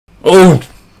Oh!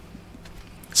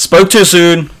 Spoke too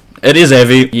soon. It is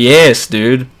heavy. Yes,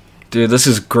 dude. Dude, this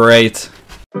is great.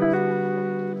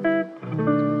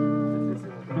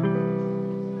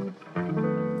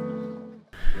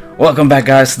 Welcome back,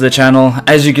 guys, to the channel.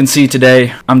 As you can see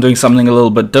today, I'm doing something a little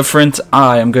bit different.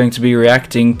 I am going to be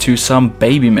reacting to some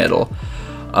BabyMetal.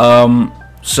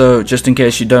 So just in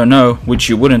case you don't know, which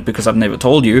you wouldn't because I've never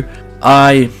told you,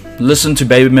 I listened to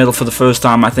BabyMetal for the first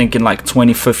time I think in like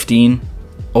 2015,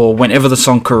 or whenever the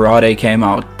song Karate came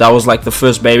out. That was like the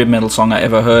first BabyMetal song I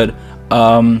ever heard.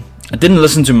 I didn't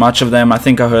listen to much of them. I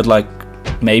think I heard like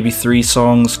maybe 3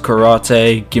 songs: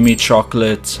 Karate, Gimme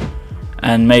Chocolate,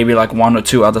 and maybe like 1 or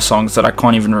 2 other songs that I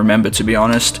can't even remember, to be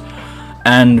honest.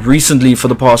 And recently, for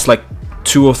the past like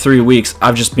 2 or 3 weeks,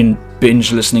 I've just been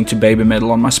binge listening to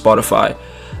BabyMetal on my Spotify.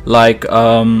 Like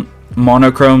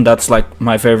Monochrome, that's like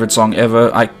my favorite song ever.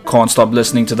 I can't stop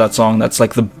listening to that song. That's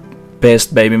like the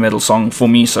best BabyMetal song for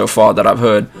me so far that I've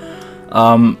heard.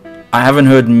 I haven't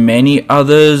heard many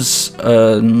others.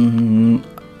 I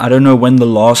don't know when the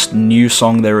last new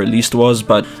song they released was,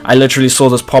 but I literally saw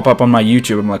this pop up on my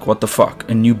YouTube. I'm like, what the fuck?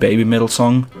 A new BabyMetal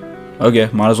song? Okay,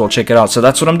 might as well check it out. So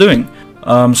that's what I'm doing.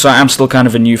 So I'm still kind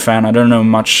of a new fan. I don't know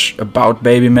much about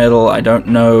BabyMetal. I don't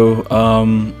know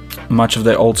much of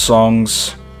their old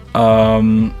songs. I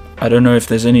don't know if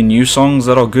there's any new songs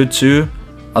that are good too,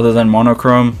 other than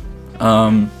Monochrome.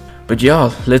 But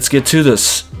yeah, let's get to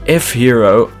this.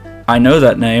 F.Hero, I know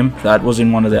that name. That was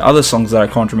in one of their other songs that I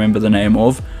can't remember the name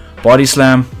of.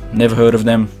 BODYSLAM, never heard of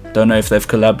them. Don't know if they've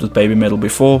collabed with BabyMetal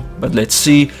before, but let's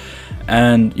see.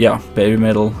 And yeah,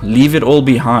 BabyMetal, Leave It All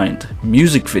Behind,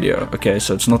 music video. Okay,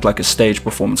 so it's not like a stage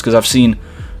performance, because I've seen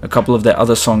a couple of their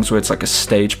other songs where it's like a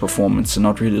stage performance and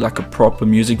not really like a proper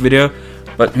music video.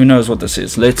 But who knows what this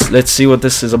is. Let's see what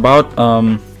this is about.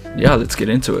 Yeah, let's get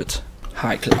into it.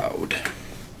 High Cloud.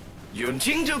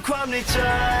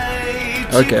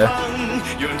 Okay.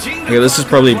 Okay, this is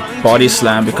probably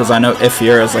BODYSLAM because I know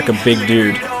F.Hero is like a big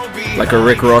dude, like a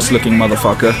Rick Ross looking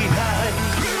motherfucker.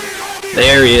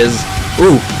 There he is.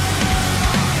 Ooh.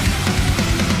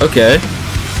 Okay.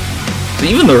 So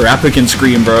even the rapper can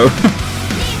scream, bro.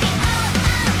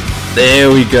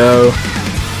 There we go.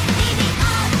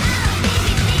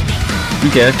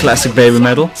 Okay, classic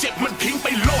BabyMetal.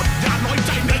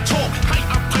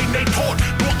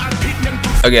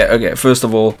 Okay, first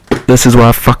of all, this is why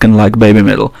I fucking like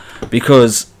BabyMetal,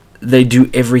 because they do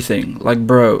everything. Like,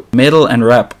 bro, metal and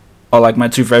rap are like my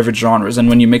 2 favorite genres, and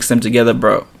when you mix them together,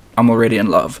 bro, I'm already in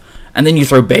love. And then you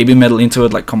throw BabyMetal into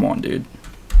it, like, come on, dude.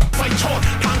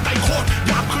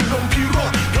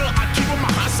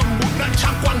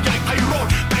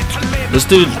 This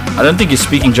dude, I don't think he's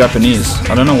speaking Japanese.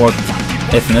 I don't know what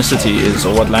ethnicity he is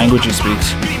or what language he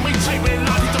speaks.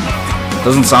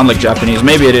 Doesn't sound like Japanese.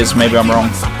 Maybe it is. Maybe I'm wrong.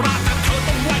 This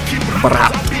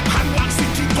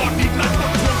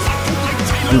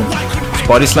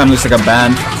BODYSLAM looks like a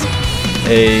band.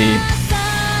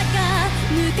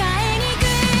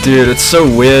 Dude, it's so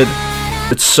weird.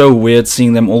 It's so weird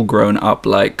seeing them all grown up.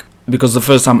 Like, because the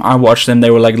first time I watched them,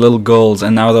 they were like little girls,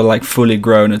 and now they're like fully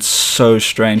grown. It's so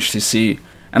strange to see.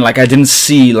 And like, I didn't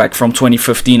see like from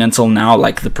 2015 until now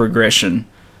like the progression.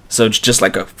 So it's just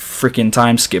like a freaking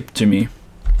time skip to me.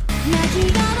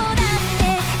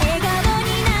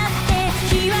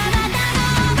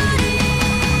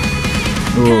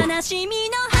 Ooh.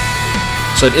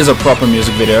 So it is a proper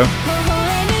music video.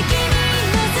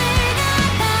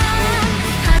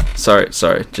 Sorry,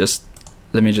 just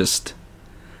let me just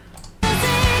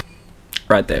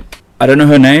right there. I don't know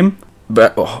her name,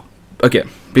 but oh, okay.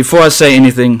 Before I say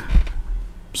anything,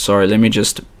 sorry, let me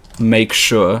just make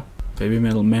sure.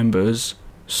 BabyMetal members: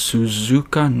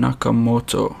 Suzuka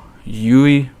Nakamoto,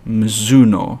 Yui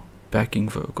Mizuno, backing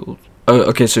vocals. Oh,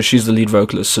 okay, so she's the lead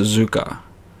vocalist, Suzuka.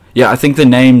 Yeah, I think the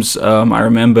names I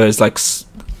remember is like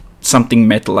something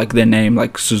metal, like their name,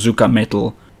 like Suzuka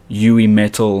Metal, Yui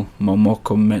Metal,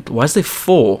 Momoko Metal. Why is there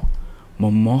 4?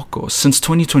 Momoko, since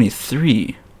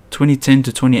 2023, 2010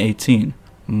 to 2018.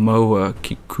 Moa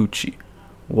Kikuchi.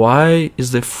 Why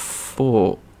is there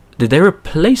 4? Did they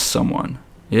replace someone?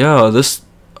 Yeah, this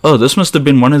must have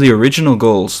been one of the original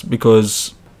goals,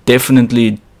 because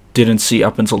definitely didn't see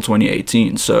up until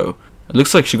 2018. So it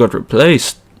looks like she got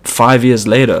replaced 5 years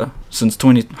later, since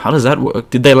 20. How does that work?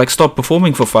 Did they like stop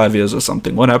performing for 5 years or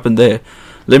something? What happened there?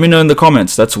 Let me know in the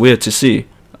comments. That's weird to see.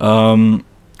 But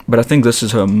I think this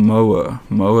is her. Moa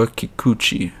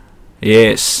Kikuchi.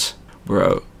 Yes,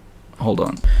 bro. Hold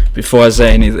on. Before I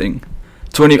say anything,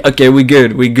 okay, we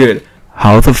good.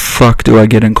 How the fuck do I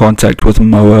get in contact with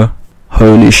Moa?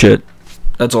 Holy shit.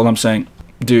 That's all I'm saying.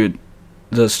 Dude,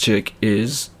 this chick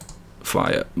is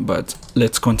fire. But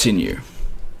let's continue.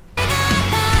 I'm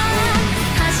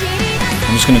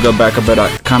just gonna go back a bit. I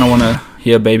kind of want to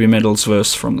hear BabyMetal's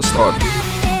verse from the start.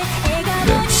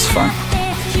 Yeah, it's fine.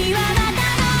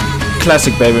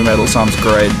 Classic BabyMetal sounds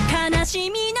great.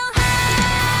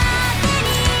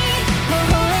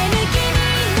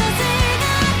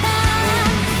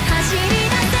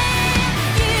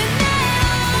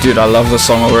 Dude, I love this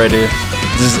song already.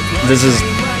 This is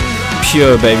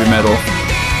pure BabyMetal.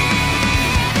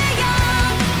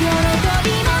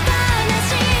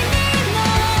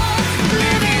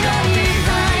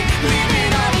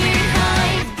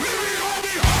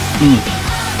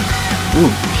 Ooh.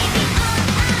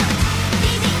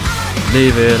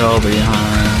 Leave it all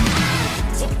behind.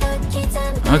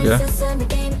 Okay.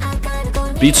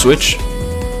 Beat switch.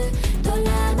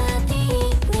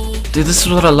 Dude, this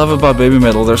is what I love about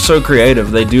BabyMetal. They're so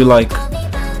creative. They do like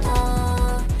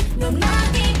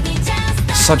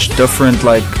such different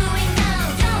like.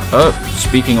 Oh,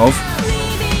 speaking of.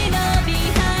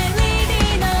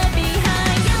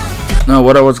 No,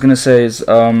 what I was gonna say is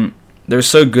they're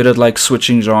so good at like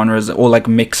switching genres, or like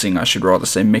mixing, I should rather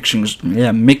say mixing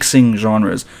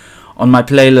genres. On my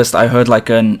playlist I heard like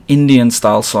an Indian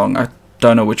style song. I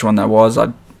don't know which one that was.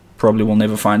 I probably will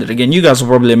never find it again. You guys will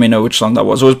probably let me know which song that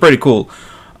was. It was pretty cool.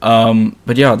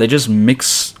 But yeah, they just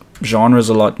mix genres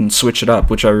a lot and switch it up,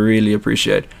 which I really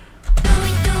appreciate.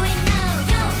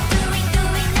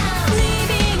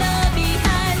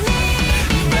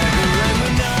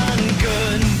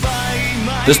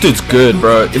 This dude's good,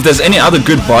 bro. If there's any other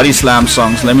good BODYSLAM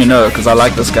songs, let me know, because I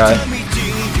like this guy.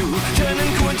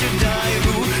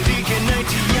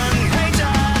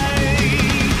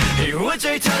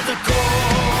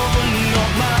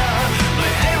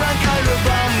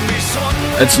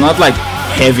 It's not like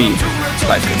heavy,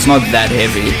 like it's not that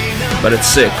heavy, but it's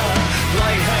sick.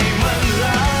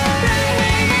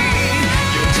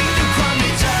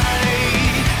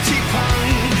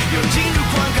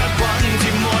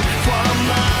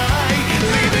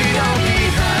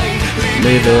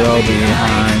 Leave it all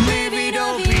behind.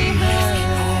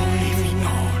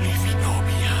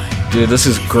 Dude, this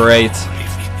is great.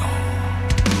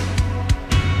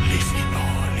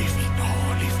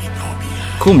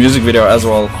 Cool music video as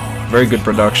well. Very good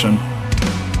production.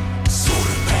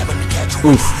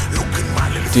 Oof.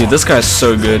 Dude, this guy's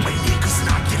so good.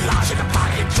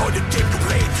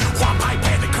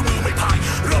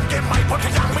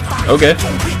 Okay.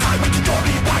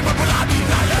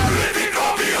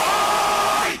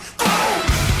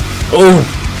 Oh!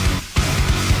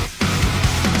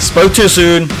 Spoke too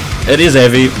soon. It is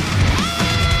heavy.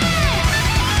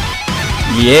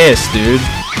 Yes, dude.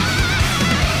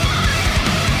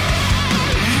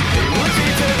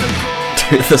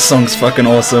 Dude, this song's fucking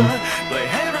awesome.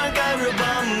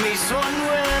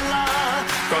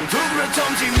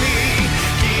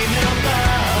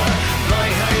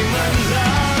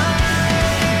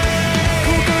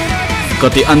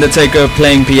 Got the Undertaker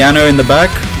playing piano in the back.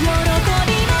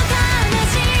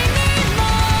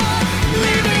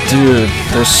 Dude,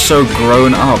 they're so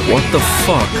grown up. What the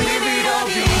fuck?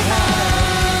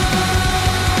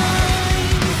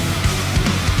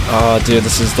 Oh, dude,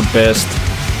 this is the best.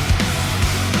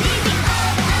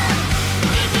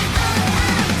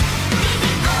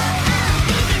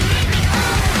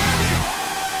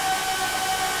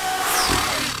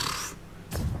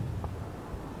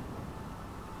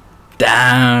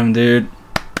 Damn, dude.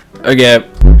 Okay,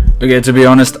 to be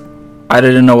honest, I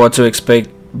didn't know what to expect.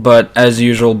 But as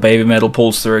usual, BabyMetal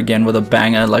pulls through again with a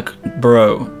banger. Like,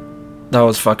 bro, that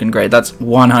was fucking great. That's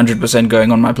 100%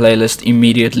 going on my playlist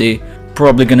immediately.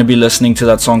 Probably gonna be listening to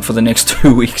that song for the next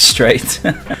 2 weeks straight.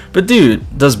 But dude,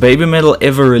 does BabyMetal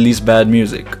ever release bad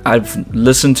music? I've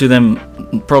listened to them,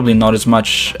 probably not as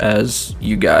much as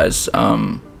you guys.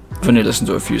 I've only listened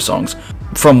to a few songs.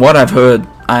 From what I've heard,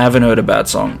 I haven't heard a bad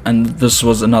song. And this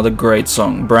was another great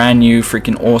song. Brand new,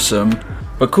 freaking awesome.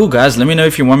 But cool, guys, let me know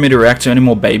if you want me to react to any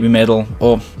more BabyMetal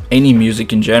or any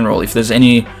music in general. If there's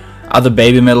any other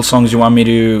BabyMetal songs you want me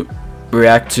to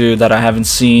react to that I haven't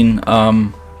seen,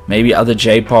 maybe other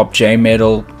J-pop,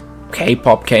 J-metal,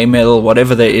 K-pop, K-metal,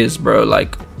 whatever there is, bro,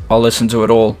 like, I'll listen to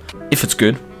it all if it's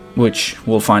good, which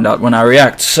we'll find out when I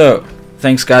react. So,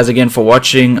 thanks guys again for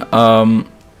watching, and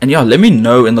yeah, let me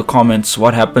know in the comments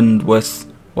what happened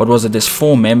with, what was it, there's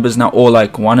 4 members now, or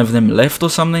like one of them left or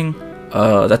something.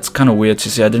 That's kind of weird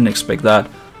to see. I didn't expect that.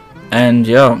 And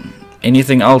yeah,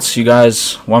 anything else you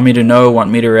guys want me to know, want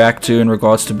me to react to in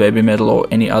regards to BabyMetal or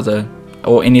any other,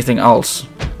 or anything else,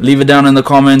 leave it down in the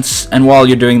comments. And while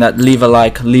you're doing that, leave a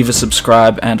like, leave a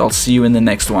subscribe, and I'll see you in the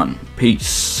next one.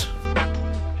 Peace.